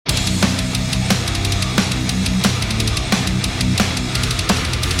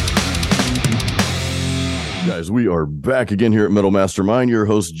Guys, we are back again here at Metal Mastermind. Your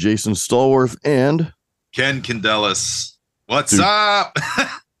host, Jason Stallworth, and Ken Candelas. What's Dude. up?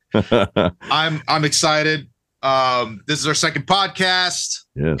 I'm excited. This is our second podcast.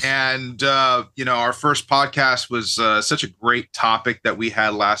 Yes. And our first podcast was such a great topic that we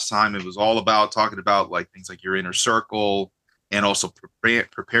had last time. It was all about talking about like things like your inner circle and also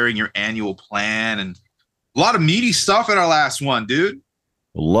preparing your annual plan, and a lot of meaty stuff in our last one, dude.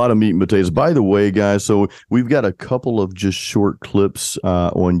 A lot of meat and potatoes. By the way, guys, so we've got a couple of just short clips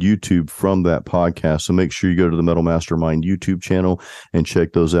on YouTube from that podcast. So make sure you go to the Metal Mastermind YouTube channel and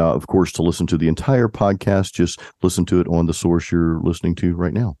check those out. Of course, to listen to the entire podcast, just listen to it on the source you're listening to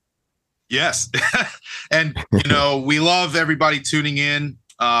right now. Yes. And, we love everybody tuning in.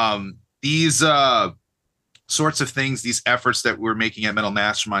 These sorts of things, these efforts that we're making at Metal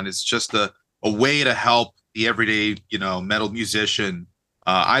Mastermind is just a way to help the everyday, metal musician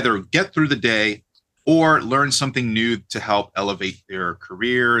either get through the day or learn something new to help elevate their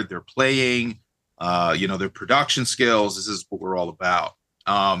career, their playing, their production skills. This is what we're all about.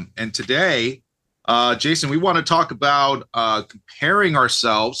 And today, Jason, we want to talk about comparing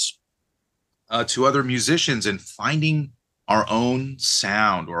ourselves to other musicians and finding our own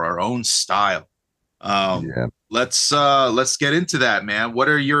sound or our own style. Let's get into that, man. What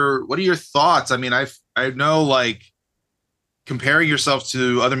are your thoughts? I mean, I know like comparing yourself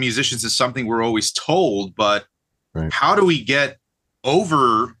to other musicians is something we're always told, but right. How do we get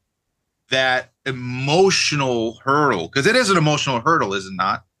over that emotional hurdle? Because it is an emotional hurdle, is it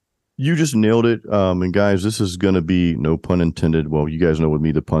not? You just nailed it. And guys, this is going to be, no pun intended. Well, you guys know with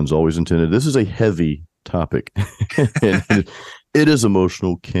me, the pun's always intended. This is a heavy topic. And it is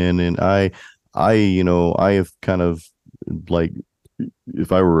emotional, Ken. And I have kind of like,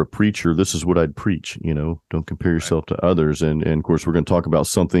 if I were a preacher, this is what I'd preach, don't compare yourself to others. And of course, we're going to talk about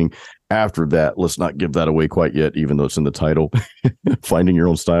something after that. Let's not give that away quite yet, even though it's in the title, finding your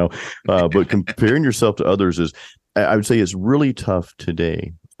own style. But comparing yourself to others is, I would say, it's really tough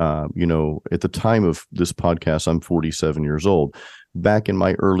today. At the time of this podcast, I'm 47 years old. Back in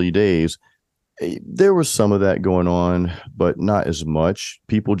my early days, there was some of that going on, but not as much.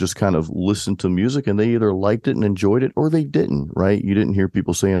 People just kind of listened to music and they either liked it and enjoyed it or they didn't, right? You didn't hear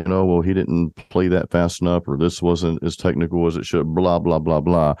people saying, oh, well, he didn't play that fast enough, or this wasn't as technical as it should, blah, blah, blah,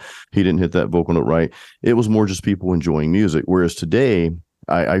 blah. He didn't hit that vocal note right. It was more just people enjoying music. Whereas today,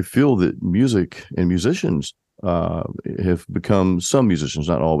 I feel that music and musicians have become, some musicians,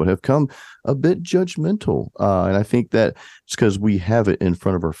 not all, but have come a bit judgmental. And I think that it's because we have it in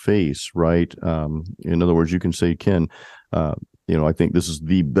front of our face, right? In other words, you can say, Ken, I think this is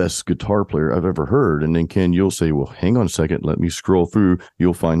the best guitar player I've ever heard. And then, Ken, you'll say, well, hang on a second, let me scroll through.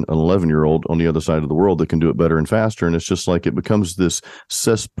 You'll find an 11-year-old on the other side of the world that can do it better and faster. And it's just like it becomes this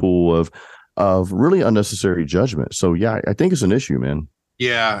cesspool of really unnecessary judgment. So, yeah, I think it's an issue, man.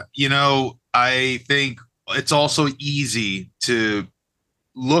 Yeah. I think it's also easy to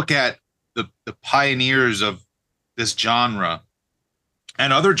look at the pioneers of this genre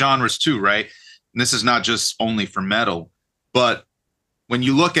and other genres too, right? And this is not just only for metal, but when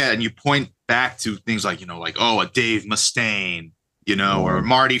you look at and you point back to things like, a Dave Mustaine, or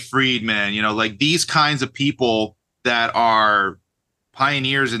Marty Friedman, like these kinds of people that are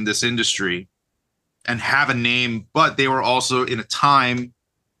pioneers in this industry and have a name, but they were also in a time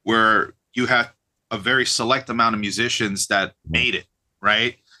where you have a very select amount of musicians that made it,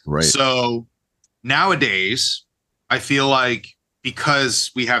 right? Right. So nowadays, I feel like because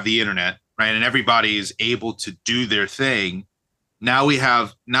we have the internet, right, and everybody is able to do their thing, now we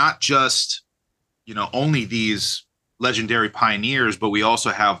have not just, only these legendary pioneers, but we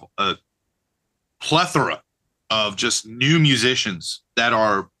also have a plethora of just new musicians that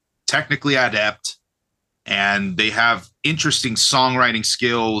are technically adept and they have interesting songwriting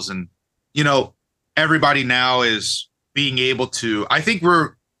skills. And, everybody now is being able to, I think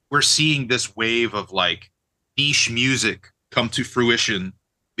we're seeing this wave of like niche music come to fruition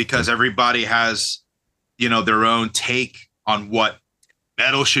because everybody has, their own take on what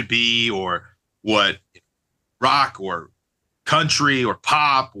metal should be or what rock or country or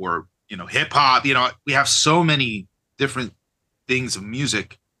pop or, hip hop. We have so many different things of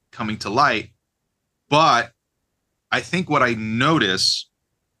music coming to light. But I think what I notice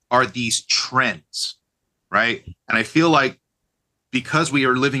are these trends, right? And I feel like because we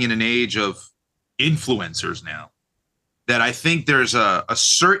are living in an age of influencers now, that I think there's a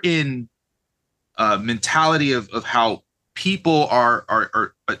certain mentality of how people are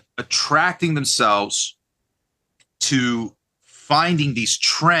attracting themselves to finding these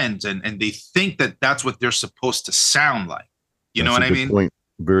trends, and they think that that's what they're supposed to sound like. You know what I mean? Point.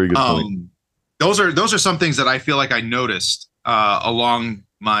 Very good point. those are some things that I feel like I noticed along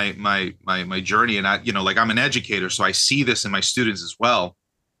my journey. And I, like, I'm an educator, so I see this in my students as well.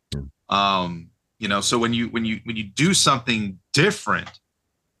 So when you do something different,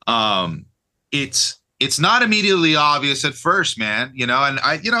 it's not immediately obvious at first, man. And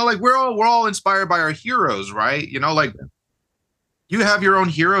like we're all inspired by our heroes, right? Like, you have your own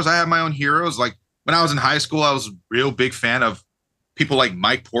heroes, I have my own heroes. Like, when I was in high school, I was a real big fan of people like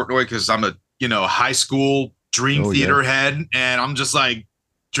Mike Portnoy, because I'm a high school Dream Theater head, and I'm just like,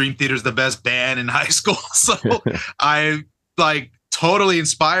 Dream Theater's the best band in high school. So I like totally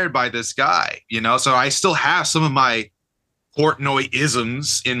inspired by this guy, so I still have some of my Portnoy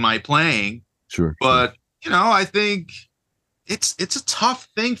isms in my playing. Sure. But I think it's a tough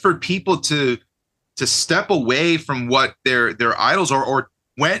thing for people to step away from what their idols are, or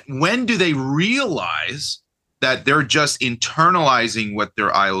when do they realize that they're just internalizing what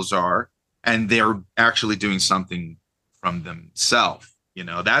their idols are and they're actually doing something from themselves?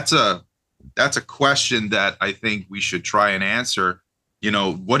 That's a question that I think we should try and answer.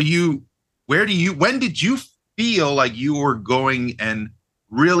 When did you feel like you were going and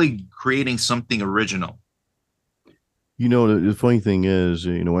really creating something original? The funny thing is,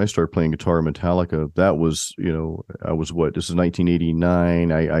 when I started playing guitar in Metallica, that was, I was this is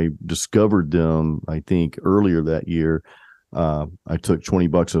 1989. I discovered them, I think, earlier that year. I took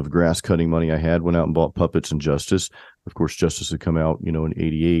 $20 of grass cutting money I had, went out and bought Puppets and Justice. Of course, Justice had come out, in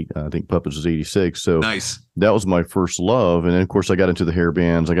 88. I think Puppets was 86. So nice. That was my first love. And then, of course, I got into the hair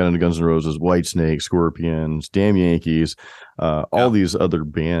bands. I got into Guns N' Roses, Whitesnake, Scorpions, Damn Yankees, all these other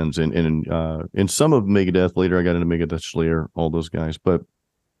bands. And some of Megadeth. Later, I got into Megadeth, Slayer, all those guys. But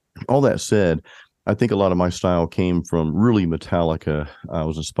all that said, I think a lot of my style came from really Metallica. I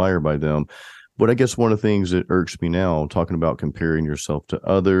was inspired by them. But I guess one of the things that irks me now, talking about comparing yourself to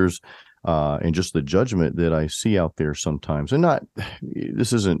others, and just the judgment that I see out there sometimes, and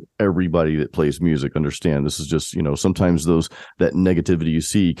this isn't everybody that plays music, understand, this is just, sometimes that negativity you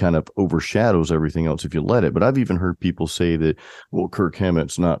see kind of overshadows everything else if you let it. But I've even heard people say that, well, Kirk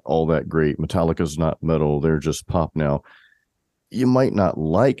Hammett's not all that great. Metallica's not metal. They're just pop now. You might not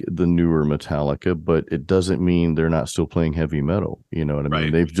like the newer Metallica, but it doesn't mean they're not still playing heavy metal. You know what I mean?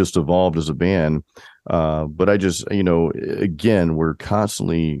 Right. They've just evolved as a band. But I just, again, we're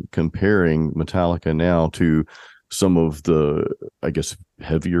constantly comparing Metallica now to some of the, I guess,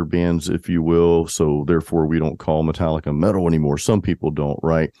 heavier bands, if you will. So therefore, we don't call Metallica metal anymore. Some people don't,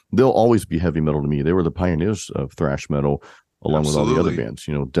 right? They'll always be heavy metal to me. They were the pioneers of thrash metal, along Absolutely. with all the other bands,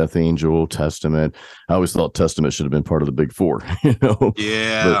 Death Angel, Testament. I always thought Testament should have been part of the big four,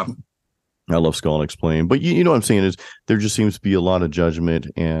 Yeah. But I love Skull and Explain. But you know what I'm saying is there just seems to be a lot of judgment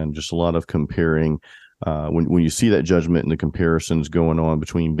and just a lot of comparing. When you see that judgment and the comparisons going on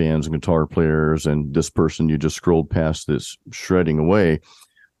between bands and guitar players, and this person you just scrolled past this shredding away,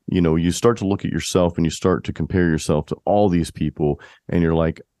 you start to look at yourself and you start to compare yourself to all these people, and you're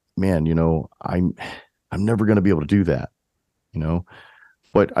like, man, I'm never going to be able to do that.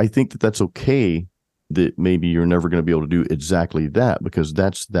 But I think that that's okay, that maybe you're never going to be able to do exactly that, because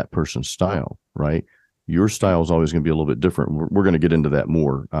that's that person's style, right? Your style is always going to be a little bit different. We're going to get into that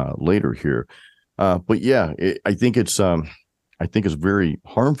more later here. But yeah, I think it's very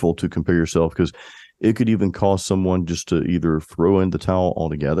harmful to compare yourself, because it could even cause someone just to either throw in the towel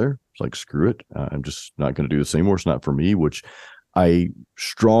altogether. It's like, screw it. I'm just not going to do this anymore. It's not for me, which I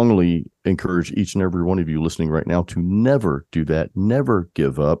strongly encourage each and every one of you listening right now to never do that. Never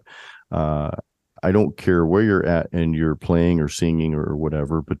give up. I don't care where you're at and you're playing or singing or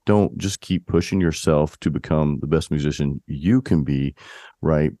whatever, but don't just keep pushing yourself to become the best musician you can be,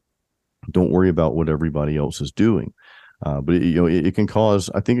 right? Don't worry about what everybody else is doing. But it can cause,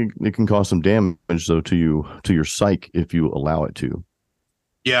 I think it can cause some damage though to your psyche if you allow it to.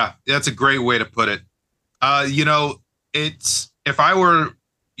 Yeah, that's a great way to put it. It's, if I were,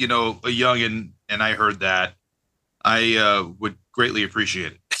 a youngin' and I heard that, I would greatly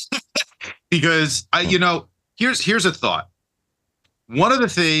appreciate it. Because here's a thought. One of the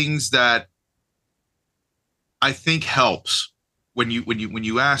things that I think helps when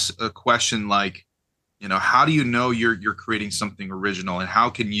you ask a question like, how do you know you're creating something original, and how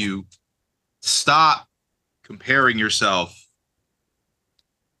can you stop comparing yourself?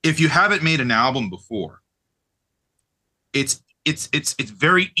 If you haven't made an album before, it's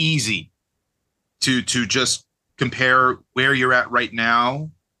very easy to just compare where you're at right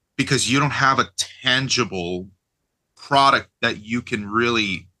now, because you don't have a tangible product that you can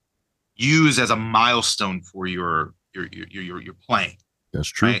really use as a milestone for your playing. That's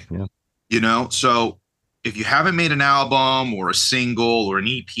true. Right? Yeah. So if you haven't made an album or a single or an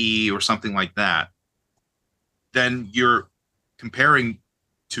EP or something like that, then you're comparing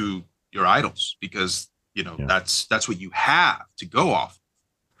to your idols because Yeah. that's what you have to go off.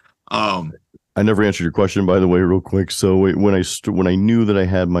 I never answered your question, by the way, real quick. So when I knew that I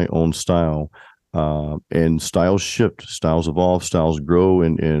had my own style, and styles shift, styles evolve, styles grow,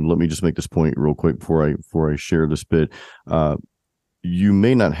 and let me just make this point real quick before I share this bit. You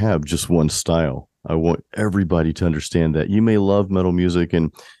may not have just one style. I want everybody to understand that you may love metal music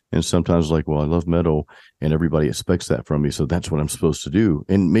and sometimes like, well, I love metal and everybody expects that from me. So that's what I'm supposed to do.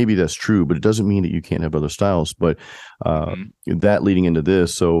 And maybe that's true, but it doesn't mean that you can't have other styles. But that leading into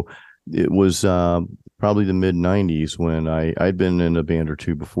this. So it was probably the mid 90s when I'd been in a band or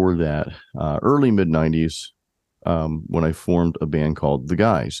two before that, early mid 90s, when I formed a band called The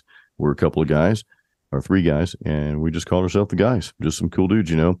Guys. We're a couple of guys or three guys, and we just called ourselves The Guys, just some cool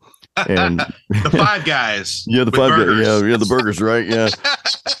dudes, and the five guys. Yeah, the five guys. Yeah, the burgers, right? Yeah.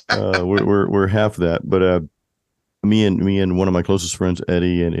 We're half that. But me and one of my closest friends,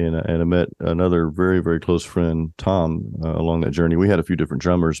 Eddie, and I met another very, very close friend, Tom, along that journey. We had a few different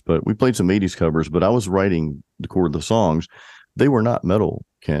drummers, but we played some 80s covers, but I was writing the songs. They were not metal,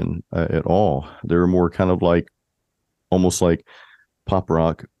 Ken, at all. They were more kind of like almost like pop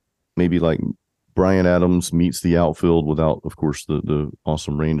rock, maybe like Bryan Adams meets the Outfield without, of course, the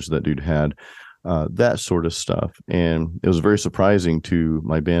awesome range that dude had, that sort of stuff. And it was very surprising to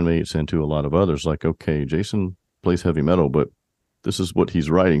my bandmates and to a lot of others, like, okay, Jason plays heavy metal, but this is what he's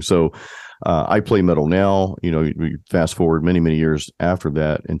writing. So I play metal now. We fast forward many, many years after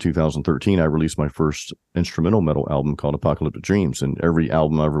that. In 2013, I released my first instrumental metal album called Apocalyptic Dreams. And every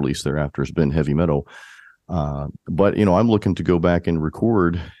album I've released thereafter has been heavy metal. But I'm looking to go back and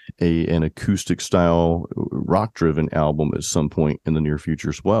record an acoustic style rock driven album at some point in the near future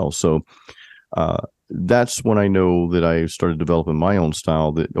as well. So that's when I know that I started developing my own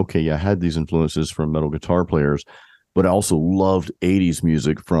style. That I had these influences from metal guitar players, but I also loved 80s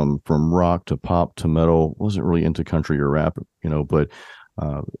music from rock to pop to metal. Wasn't really into country or rap, but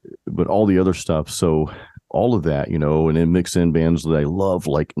all the other stuff. So all of that, and then mix in bands that I love,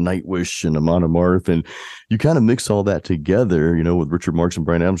 like Nightwish and Amon Amarth, and you kind of mix all that together, with Richard Marx and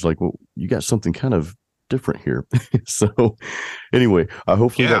Bryan Adams. Like, well, you got something kind of different here. So, anyway,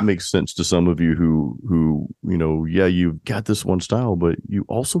 hopefully that makes sense to some of you who you've got this one style, but you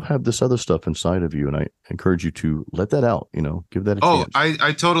also have this other stuff inside of you, and I encourage you to let that out. Give that a chance.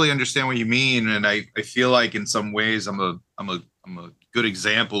 I totally understand what you mean, and I feel like in some ways I'm a good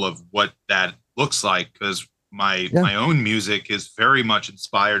example of what that looks like, because my own music is very much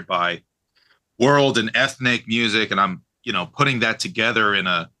inspired by world and ethnic music, and I'm putting that together in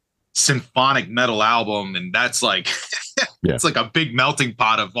a symphonic metal album, and that's like it's like a big melting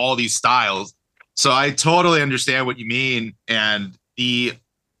pot of all these styles. So I totally understand what you mean, and the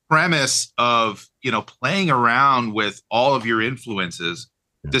premise of playing around with all of your influences,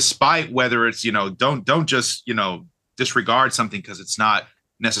 despite whether it's don't just disregard something because it's not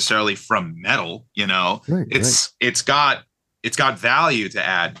necessarily from metal. It's got value to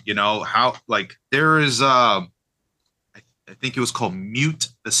add. How, like, there is I think it was called Mute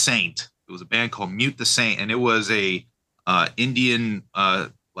the Saint. It was a band called Mute the Saint, and it was a Indian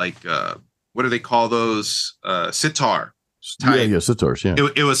what do they call those, sitar type.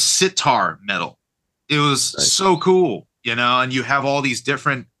 Sitars. It was sitar metal. It was so cool, and you have all these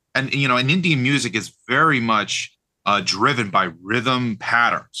different, and and Indian music is very much driven by rhythm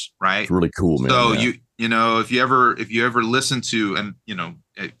patterns, right? It's really cool, man. So if you ever listen to, and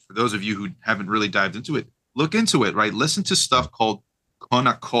for those of you who haven't really dived into it, look into it, right? Listen to stuff called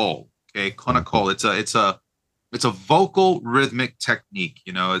konakol. Okay, konakol. It's a vocal rhythmic technique.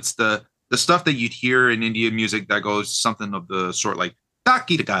 It's the stuff that you'd hear in Indian music that goes something of the sort like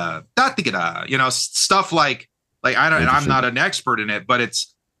da-ki-da-ga, da-ti-ga-da, stuff like I'm not an expert in it, but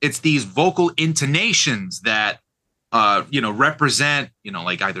it's these vocal intonations that represent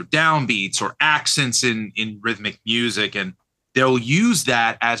like either downbeats or accents in rhythmic music, and they'll use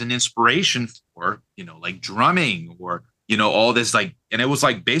that as an inspiration for like drumming or all this, like, and it was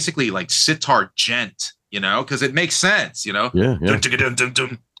like basically like sitar gent, because it makes sense, Sitar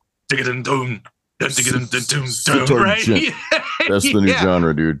right? gent. That's the new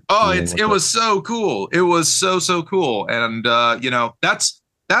genre, dude. It was so cool. It was so cool, and that's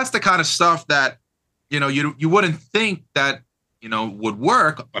the kind of stuff that you wouldn't think that would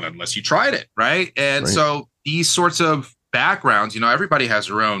work, but unless you tried it, right? And so these sorts of backgrounds, everybody has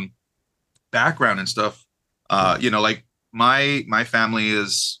their own background and stuff. Like my family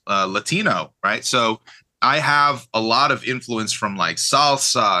is Latino, right? So I have a lot of influence from like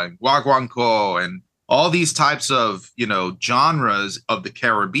salsa and guaguancó and all these types of, genres of the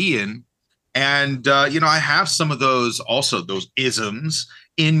Caribbean. And, I have some of those also, those isms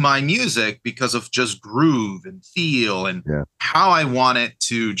in my music because of just groove and feel and Yeah. how I want it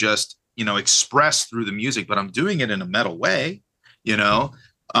to just, express through the music, but I'm doing it in a metal way, you know?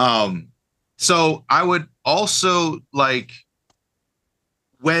 So I would also like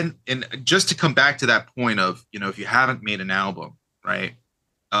and just to come back to that point of, if you haven't made an album, right?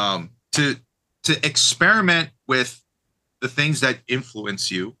 To experiment with the things that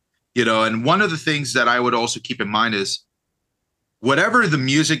influence you, and one of the things that I would also keep in mind is whatever the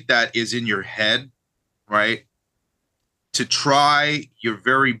music that is in your head, right? To try your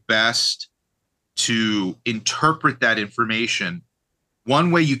very best to interpret that information.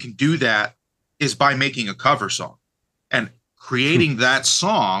 One way you can do that is by making a cover song and creating that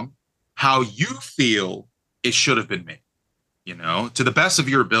song how you feel it should have been made, to the best of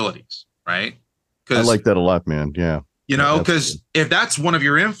your abilities, right? I like that a lot, man. Yeah. Because if that's one of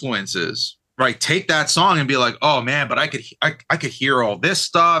your influences, right, take that song and be like, oh man, but I could hear all this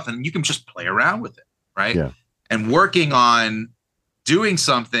stuff, and you can just play around with it, right? Yeah. And working on doing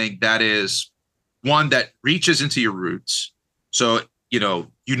something that is one that reaches into your roots. So, you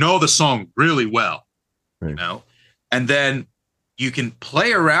know the song really well, right. And then you can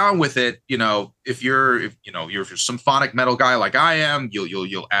play around with it. If you're a symphonic metal guy like I am,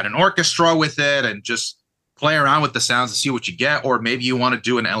 you'll add an orchestra with it and just play around with the sounds and see what you get. Or maybe you want to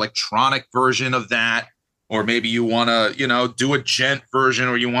do an electronic version of that, or maybe you want to, do a gent version,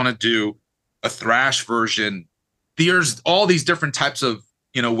 or you want to do a thrash version. There's all these different types of,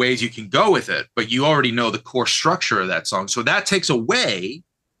 ways you can go with it, but you already know the core structure of that song. So that takes away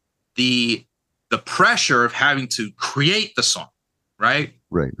the pressure of having to create the song, right?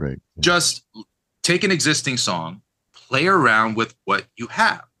 Right. Yeah. Just take an existing song, play around with what you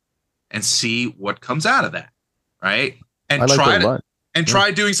have, and see what comes out of that, right? And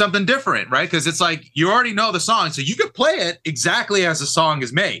try doing something different, right? Because it's like you already know the song, so you could play it exactly as the song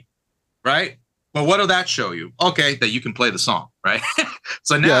is made, right? But what will that show you? Okay, that you can play the song, right?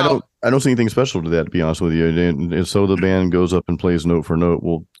 So now I don't see anything special to that, to be honest with you. And so the band goes up and plays note for note.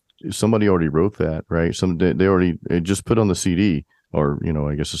 Well, somebody already wrote that, right? They already just put on the CD, or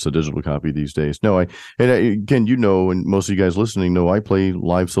I guess it's a digital copy these days. No, Ken, and most of you guys listening know, I play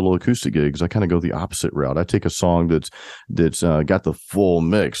live solo acoustic gigs. I kind of go the opposite route. I take a song that's got the full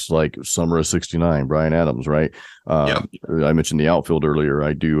mix, like Summer of '69, Bryan Adams, right? Yep. I mentioned the Outfield earlier.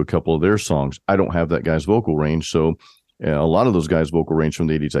 I do a couple of their songs. I don't have that guy's vocal range, so a lot of those guys' vocal range from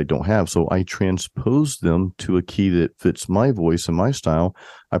the 80s I don't have, so I transpose them to a key that fits my voice and my style.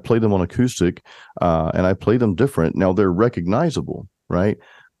 I play them on acoustic, and I play them different. Now, they're recognizable, right?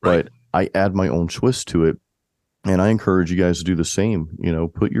 But I add my own twist to it, and I encourage you guys to do the same.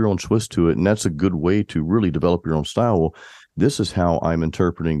 Put your own twist to it, and that's a good way to really develop your own style. Well, this is how I'm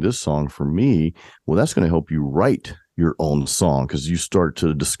interpreting this song for me. Well, that's going to help you write your own song, because you start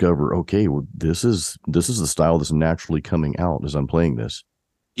to discover, okay, well, this is the style that's naturally coming out as I'm playing this.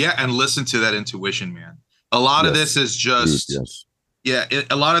 Yeah, and listen to that intuition, man. A lot of this is just,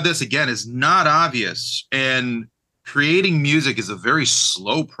 a lot of this again is not obvious, and creating music is a very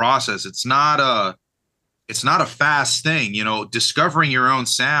slow process. It's not a fast thing. Discovering your own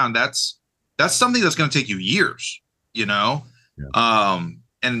sound, that's something that's going to take you years.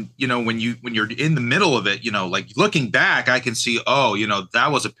 And when you're in the middle of it, like looking back, I can see, that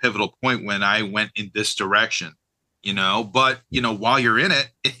was a pivotal point when I went in this direction, but while you're in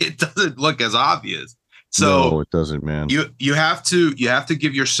it, it doesn't look as obvious. So no, it doesn't, man. You have to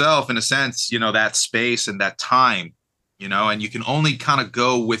give yourself, in a sense, that space and that time, and you can only kind of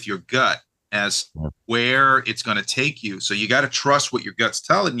go with your gut as where it's going to take you. So you got to trust what your gut's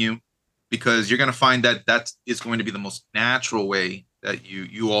telling you, because you're going to find that is going to be the most natural way that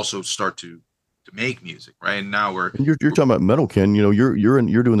you also start to make music, right? And now you're talking about metal, Ken. You're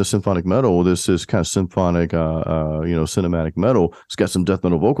doing the symphonic metal. This is kind of symphonic, cinematic metal. It's got some death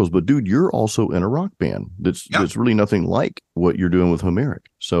metal vocals, but dude, you're also in a rock band that's really nothing like what you're doing with Homeric.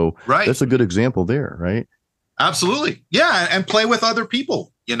 So that's a good example there, right? Absolutely, yeah, and play with other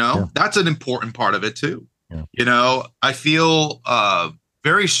people. That's an important part of it too. Yeah. I feel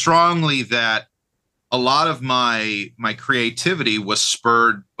very strongly that a lot of my creativity was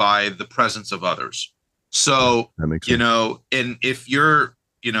spurred by the presence of others. So, that makes sense. And if you're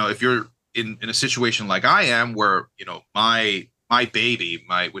in a situation like I am, where, my baby,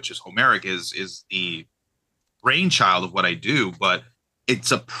 which is Homeric, is the brainchild of what I do, but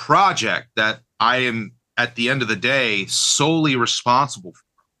it's a project that I am, at the end of the day, solely responsible for.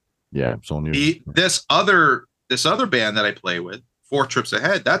 Yeah. It's on you. This other band that I play with, Four Trips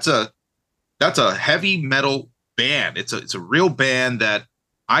Ahead, that's a that's a heavy metal band. It's a real band that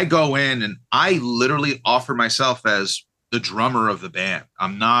I go in and I literally offer myself as the drummer of the band.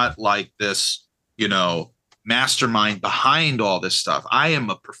 I'm not like this, mastermind behind all this stuff. I am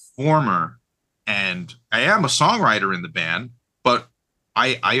a performer and I am a songwriter in the band, but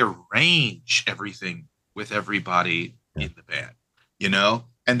I arrange everything with everybody in the band,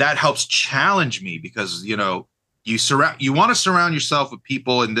 and that helps challenge me because, you want to surround yourself with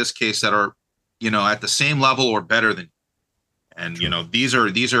people in this case that are, at the same level or better than you. And, these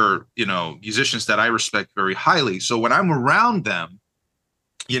are, musicians that I respect very highly. So when I'm around them,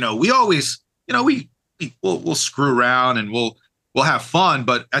 we always, we'll screw around and we'll have fun.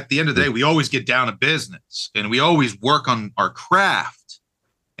 But at the end of the day, we always get down to business and we always work on our craft.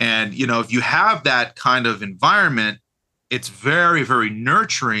 And, if you have that kind of environment, it's very, very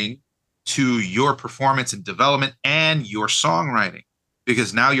nurturing to your performance and development and your songwriting.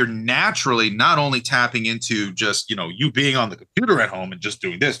 Because now you're naturally not only tapping into just, you being on the computer at home and just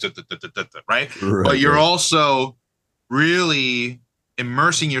doing this, right? But you're also really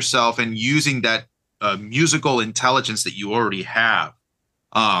immersing yourself and using that musical intelligence that you already have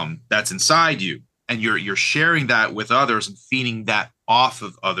that's inside you. And you're sharing that with others and feeding that off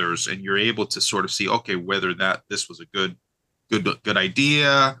of others. And you're able to sort of see, okay, whether this was a good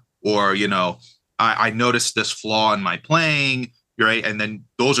idea or, I noticed this flaw in my playing. Right. And then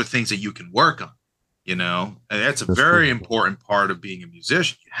those are things that you can work on, and that's a very important part of being a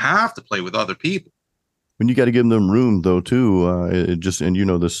musician. You have to play with other people. And you got to give them room though, too. And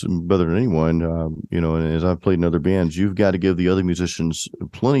this better than anyone, and as I've played in other bands, you've got to give the other musicians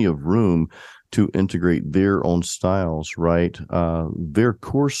plenty of room to integrate their own styles, right? Their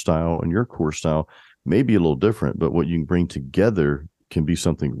core style and your core style may be a little different, but what you can bring together can be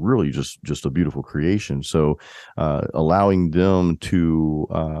something really just a beautiful creation. So allowing them to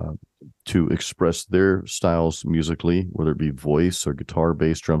express their styles musically, whether it be voice or guitar,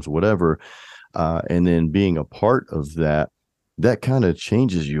 bass, drums, whatever, and then being a part of that kind of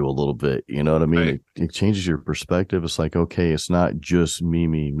changes you a little bit. You know what I mean? Right. It changes your perspective. It's like, okay, it's not just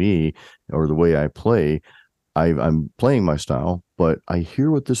me, or the way I play. I'm playing my style, but I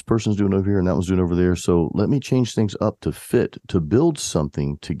hear what this person's doing over here and that one's doing over there. So let me change things up to build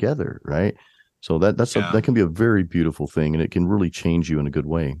something together, right? So that can be a very beautiful thing, and it can really change you in a good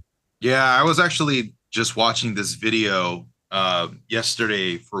way. Yeah, I was actually just watching this video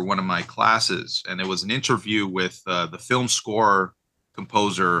yesterday for one of my classes, and it was an interview with the film score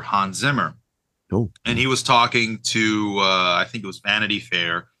composer Hans Zimmer. Oh. And he was talking to I think it was Vanity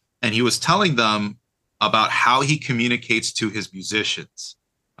Fair, and he was telling them about how he communicates to his musicians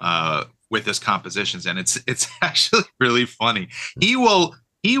with his compositions. And it's actually really funny. He will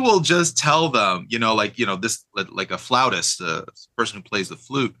just tell them, this, like a flautist, the person who plays the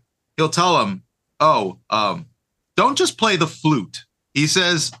flute, he'll tell them, don't just play the flute. He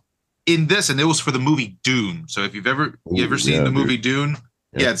says in this, and it was for the movie Dune. So if you've ever seen the movie Dune,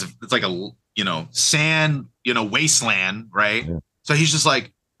 it's like a, sand, wasteland, right? Yeah. So he's just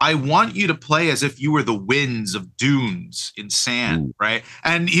like, I want you to play as if you were the winds of dunes in sand, right?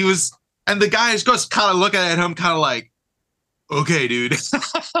 And the guys just kind of looking at him, kind of like, okay, dude,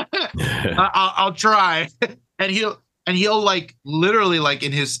 I'll try. And he'll like literally like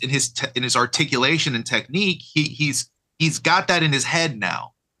in his articulation and technique, he's got that in his head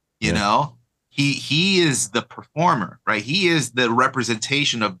now. You know, he is the performer, right? He is the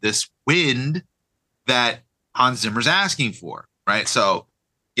representation of this wind that Hans Zimmer's asking for, right? So,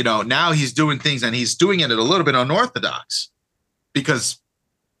 now he's doing things, and he's doing it a little bit unorthodox, because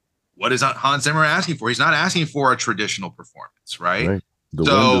what is Hans Zimmer asking for? He's not asking for a traditional performance, right? The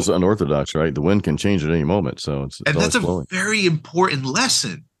wind is unorthodox, right? The wind can change at any moment. So and that's a very important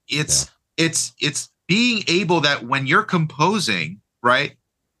lesson. It's being able that when you're composing, right,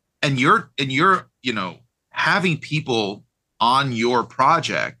 and you're having people on your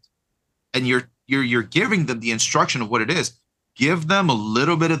project, and you're giving them the instruction of what it is. Give them a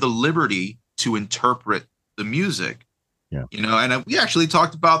little bit of the liberty to interpret the music. Yeah. And we actually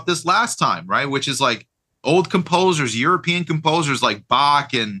talked about this last time, right? Which is like old composers, European composers like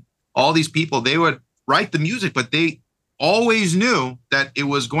Bach and all these people, they would write the music, but they always knew that it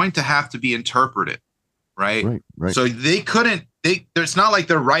was going to have to be interpreted, right? Right. So it's not like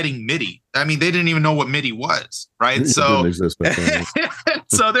they're writing MIDI. I mean, they didn't even know what MIDI was, right? So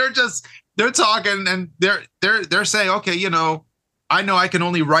so they're talking, and they're saying, okay, I know I can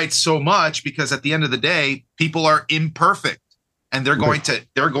only write so much, because at the end of the day, people are imperfect, and they're going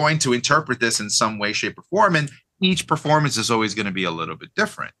to interpret this in some way, shape, or form. And each performance is always going to be a little bit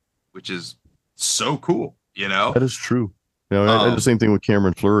different, which is so cool, That is true. You know, I did the same thing with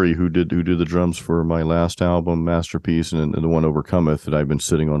Cameron Fleury, who did the drums for my last album, Masterpiece, and the one Overcometh that I've been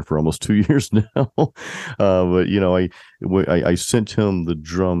sitting on for almost 2 years now. But you know, I sent him the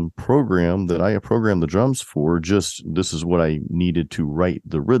drum program that I programmed the drums for. Just this is what I needed to write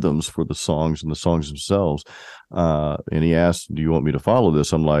the rhythms for the songs and the songs themselves. And he asked, "Do you want me to follow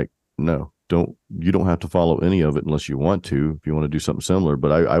this?" I'm like, "No. You don't have to follow any of it unless you want to, if you want to do something similar.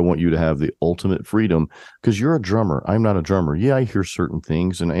 But I want you to have the ultimate freedom because you're a drummer. I'm not a drummer. Yeah, I hear certain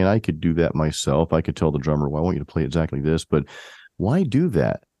things and I could do that myself. I could tell the drummer, well, I want you to play exactly this, but why do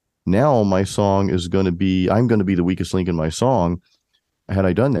that? Now my song is going to be, I'm going to be the weakest link in my song. Had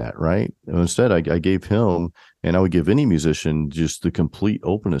I done that, right? Instead, I gave him, and I would give any musician just the complete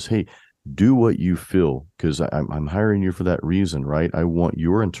openness. Hey, do what you feel because I'm hiring you for that reason, right? I want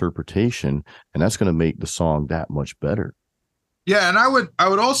your interpretation, and that's going to make the song that much better. Yeah, and I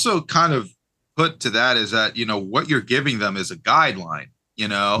would also kind of put to that is that, you know, what you're giving them is a guideline, you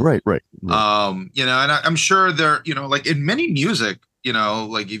know. Right. You know, and I'm sure they're, you know, like in many music, you know,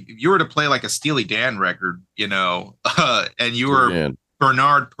 like if you were to play like a Steely Dan record, you know, and you were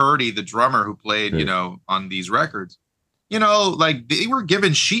Bernard Purdie, the drummer who played, you know, on these records, you know, like they were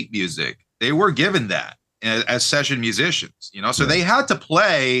given sheet music. They were given that as session musicians, you know, so they had to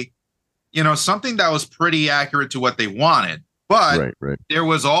play, you know, something that was pretty accurate to what they wanted. But there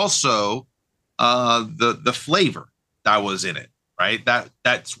was also the flavor that was in it, right?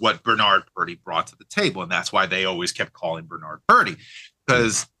 That's what Bernard Purdie brought to the table, and that's why they always kept calling Bernard Purdie,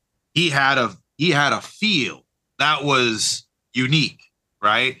 because he had a feel that was unique,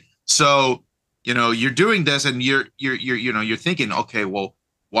 right? So, you know, you're doing this and you're thinking, okay, well,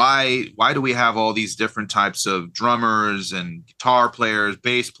 why do we have all these different types of drummers and guitar players,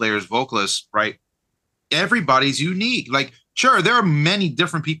 bass players, vocalists, right? Everybody's unique. Like, sure, there are many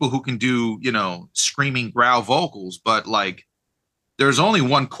different people who can do, you know, screaming growl vocals, but like there's only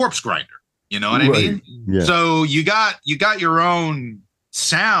one corpse grinder, you know what I mean? Yeah. So you got your own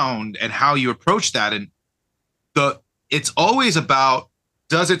sound and how you approach that. And it's always about,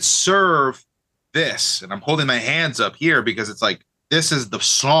 does it serve this? And I'm holding my hands up here because it's like, this is the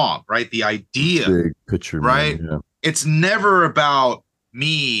song, right? The idea, big picture, right? Man, yeah. It's never about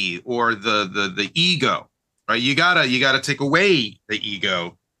me or the ego, right? You gotta take away the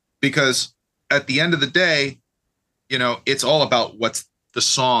ego, because at the end of the day, you know, it's all about what's the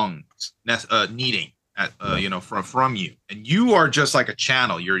song needing, you know, from you, and you are just like a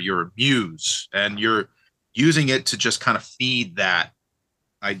channel. You're a muse, and you're using it to just kind of feed that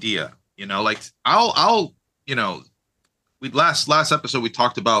idea. You know, like I'll you know, last episode we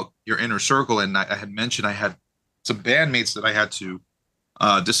talked about your inner circle, and I had mentioned I had some bandmates that I had to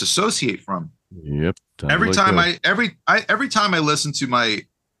disassociate from. Yep. Every time I listen to my,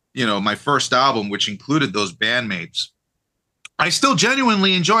 you know, my first album, which included those bandmates, I still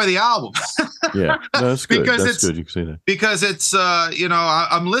genuinely enjoy the album. Yeah, no, that's good. That's good. You can say that because it's you know,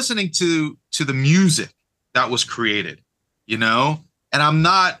 I'm listening to the music that was created, you know, and I'm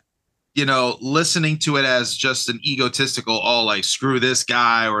not, you know, listening to it as just an egotistical, oh, like screw this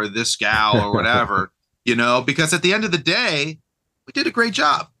guy or this gal or whatever, you know, because at the end of the day, we did a great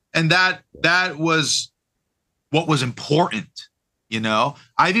job. And that was what was important. You know,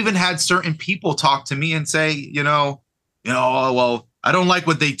 I've even had certain people talk to me and say, you know, oh, well, I don't like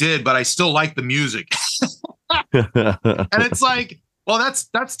what they did, but I still like the music. And it's like, well,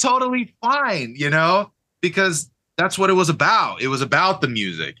 that's totally fine, you know, because that's what it was about. It was about the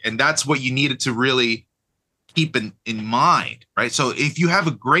music, and that's what you needed to really keep in mind, right? So if you have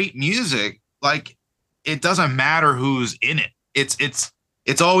a great music, like, it doesn't matter who's in it.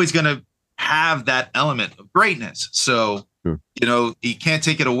 It's always going to have that element of greatness. So, you know, you can't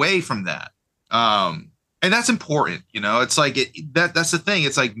take it away from that. And that's important. You know, it's like that's the thing.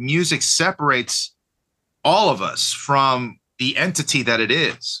 It's like music separates all of us from the entity that it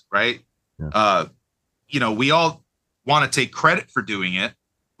is, right? Yeah. You know, we all want to take credit for doing it,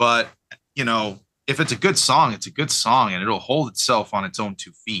 but, you know, if it's a good song, it's a good song, and it'll hold itself on its own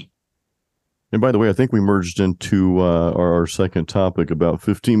 2 feet. And by the way, I think we merged into our second topic about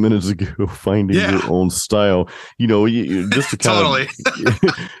 15 minutes ago, finding your own style. You know, just to kind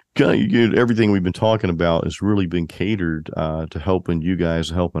of everything we've been talking about has really been catered to helping you guys,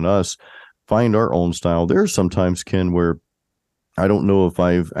 helping us find our own style. There's sometimes, Ken, where I don't know if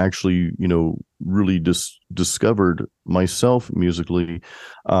I've actually, you know, really discovered myself musically.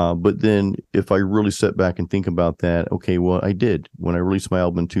 But then if I really step back and think about that, okay, well, I did when I released my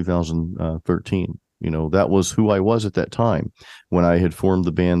album in 2013. You know, that was who I was at that time when I had formed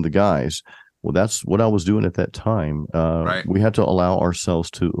the band, The Guys. Well, that's what I was doing at that time. Right. We had to allow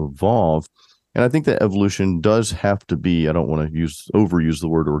ourselves to evolve. And I think that evolution does have to be, I don't want to overuse the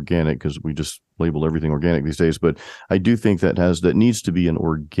word organic because we just label everything organic these days, but I do think that needs to be an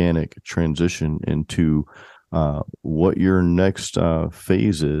organic transition into what your next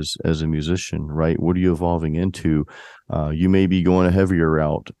phase is as a musician, right? What are you evolving into? You may be going a heavier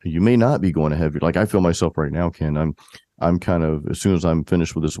route. You may not be going a heavier. Like I feel myself right now, Ken. I'm kind of, as soon as I'm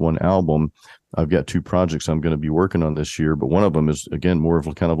finished with this one album, I've got two projects I'm going to be working on this year, but one of them is again more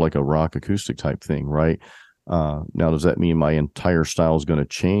of kind of like a rock acoustic type thing, right? Now, does that mean my entire style is going to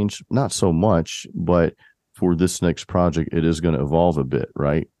change? Not so much, but for this next project, it is going to evolve a bit,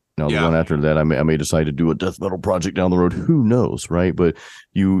 right? Now, the one after that, I may decide to do a death metal project down the road. Who knows, right? But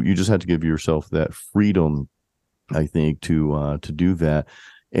you just have to give yourself that freedom, I think, to do that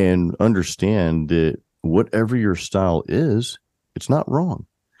and understand that whatever your style is, it's not wrong,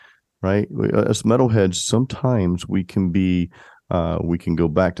 right? As metalheads, sometimes we can go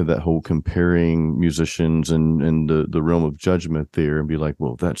back to that whole comparing musicians and the realm of judgment there and be like,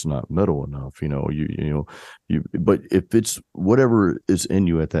 well, that's not metal enough, but if it's whatever is in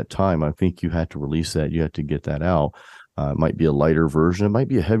you at that time, I think you have to release that. You have to get that out. It might be a lighter version. It might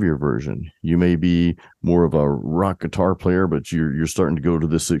be a heavier version. You may be more of a rock guitar player, but you're starting to go to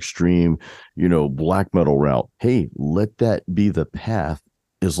this extreme, black metal route. Hey, let that be the path,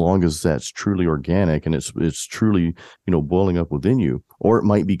 as long as that's truly organic and it's truly, boiling up within you. Or it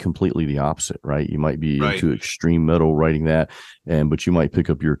might be completely the opposite, right? You might be into extreme metal writing that, but you might pick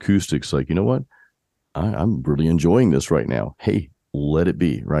up your acoustics like, you know what? I'm really enjoying this right now. Hey, let it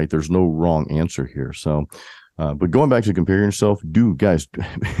be, right? There's no wrong answer here. So, but going back to comparing yourself, guys,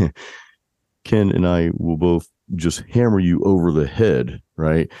 Ken and I will both just hammer you over the head,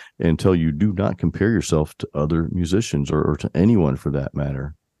 right? And tell you, do not compare yourself to other musicians or to anyone for that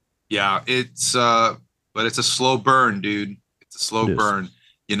matter. Yeah, but it's a slow burn, dude. It's a slow burn.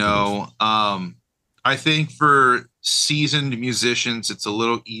 I think for seasoned musicians, it's a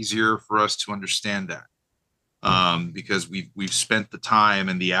little easier for us to understand that. Because we've spent the time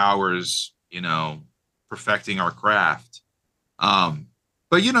and the hours, perfecting our craft.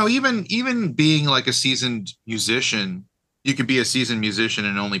 But even being like a seasoned musician, you could be a seasoned musician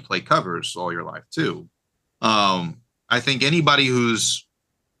and only play covers all your life too. I think anybody who's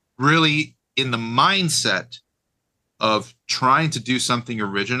really in the mindset of trying to do something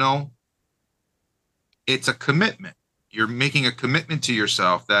original, it's a commitment. You're making a commitment to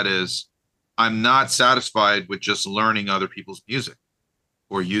yourself. That is, I'm not satisfied with just learning other people's music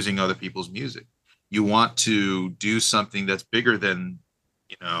or using other people's music. You want to do something that's bigger than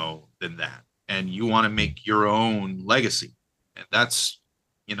that. And you want to make your own legacy. And that's,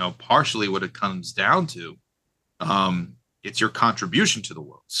 partially what it comes down to. It's your contribution to the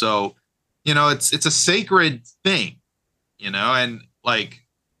world. So, it's a sacred thing, and like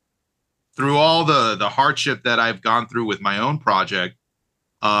through all the hardship that I've gone through with my own project,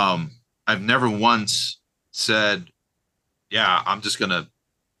 I've never once said, yeah, I'm just going to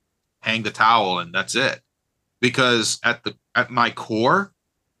hang the towel and that's it. Because at my core,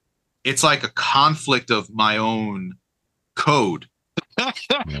 it's like a conflict of my own code.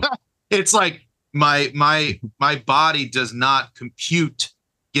 It's like my body does not compute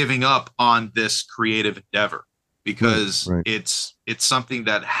giving up on this creative endeavor because it's something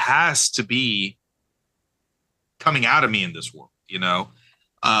that has to be coming out of me in this world.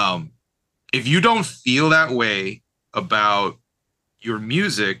 If you don't feel that way about your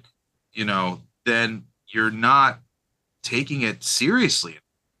music, then you're not taking it seriously.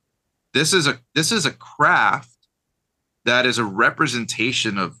 This is a craft that is a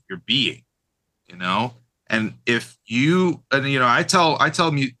representation of your being, and if you, and I tell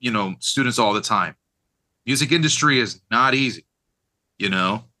students all the time, music industry is not easy.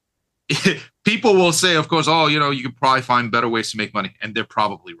 People will say, of course, oh, you could probably find better ways to make money, and they're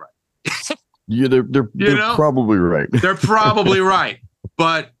probably right. Yeah, they're probably right. They're probably right,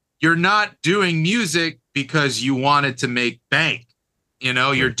 but you're not doing music because you wanted to make bank.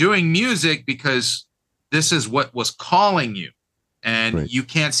 You're doing music because this is what was calling you, and you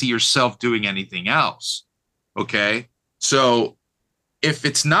can't see yourself doing anything else. Okay. So if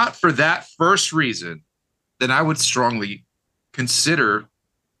it's not for that first reason, then I would strongly consider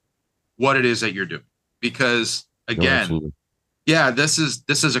what it is that you're doing, because again, this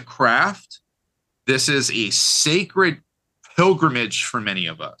is a craft. This is a sacred pilgrimage for many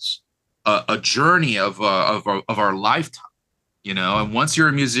of us, a journey of our lifetime, and once you're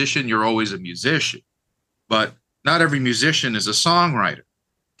a musician, you're always a musician, but not every musician is a songwriter.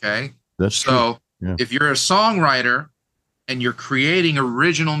 Okay. That's so true. Yeah. If you're a songwriter and you're creating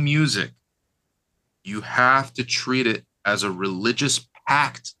original music, you have to treat it as a religious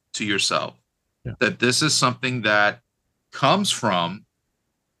pact to yourself. Yeah. that this is something that comes from,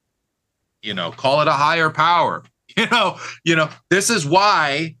 call it a higher power. This is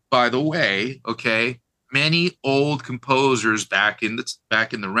why, by the way, okay, many old composers back in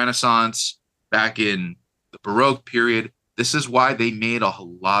the Renaissance, back in the Baroque period, this is why they made a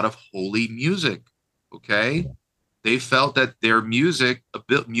lot of holy music. Okay, they felt that their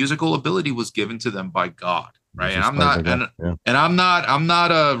musical ability was given to them by God, right? It's And I'm inspired by not, God. and Yeah. and I'm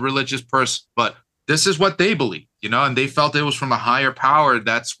not a religious person, but this is what they believe, and they felt it was from a higher power.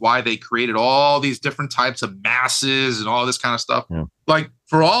 That's why they created all these different types of masses and all this kind of stuff. Yeah. Like,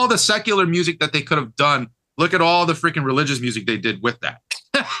 for all the secular music that they could have done, look at all the freaking religious music they did with that.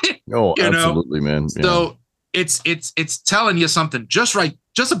 Oh, you know? absolutely, man. Yeah. So it's telling you something just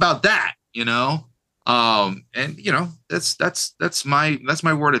about that, and that's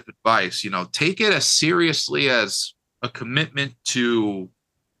my word of advice. Take it as seriously as a commitment to,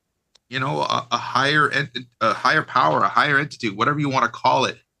 a higher power, a higher entity, whatever you want to call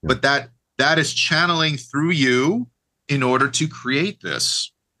it. Yeah. But that is channeling through you in order to create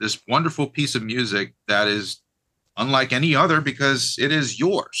this wonderful piece of music that is unlike any other, because it is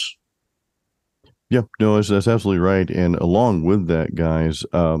yours. Yeah, no, that's absolutely right. And along with that, guys,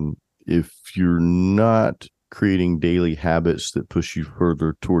 if you're not creating daily habits that push you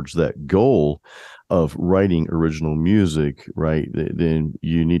further towards that goal of writing original music, right, then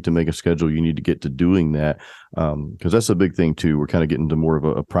you need to make a schedule. You need to get to doing that, because that's a big thing too. We're kind of getting to more of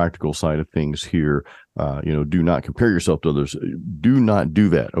a practical side of things here. Do not compare yourself to others. Do not do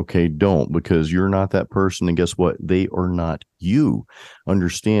that. Okay, don't, because you're not that person, and guess what? They are not you.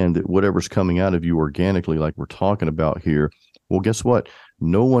 Understand that whatever's coming out of you organically, like we're talking about here, well, guess what?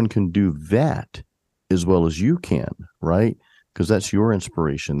 No one can do that as well as you can, right? Because that's your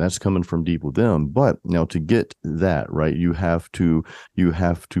inspiration. That's coming from deep within. But now, to get that right, you have to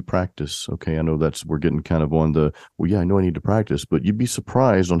practice. Okay, I know we're getting kind of on the, well, yeah, I know I need to practice, but you'd be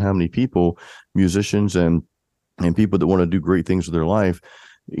surprised on how many people, musicians and people that want to do great things with their life,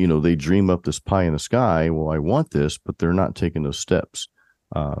 they dream up this pie in the sky. Well, I want this, but they're not taking those steps.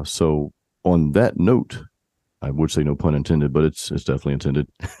 So on that note, I would say no pun intended, but it's definitely intended.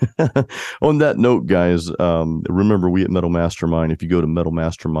 On that note, guys, remember, we at Metal Mastermind, if you go to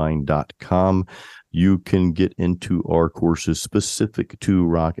metalmastermind.com, you can get into our courses specific to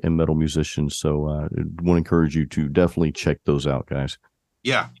rock and metal musicians. So I want to encourage you to definitely check those out, guys.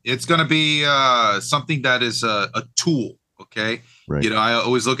 Yeah, it's going to be something that is a tool. Okay. Right. I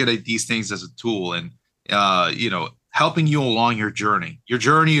always look at these things as a tool, and, helping you along your journey. Your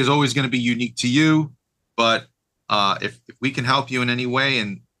journey is always going to be unique to you. But if we can help you in any way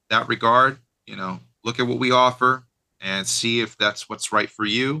in that regard, look at what we offer and see if that's what's right for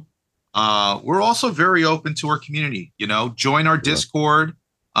you. We're also very open to our community. Join our Discord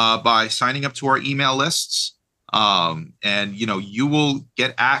by signing up to our email lists. And you will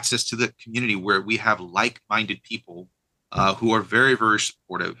get access to the community where we have like-minded people who are very, very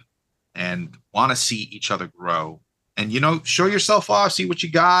supportive and want to see each other grow. And, show yourself off, see what you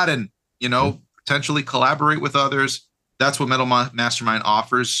got, and, potentially collaborate with others. That's what Metal Mastermind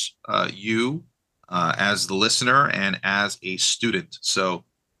offers you as the listener and as a student. So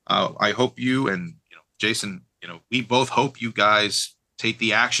I hope you and Jason, we both hope you guys take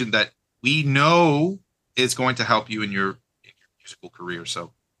the action that we know is going to help you in your musical career.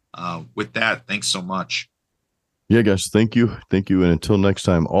 So with that, thanks so much. Yeah, guys, thank you. And until next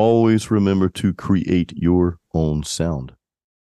time, always remember to create your own sound.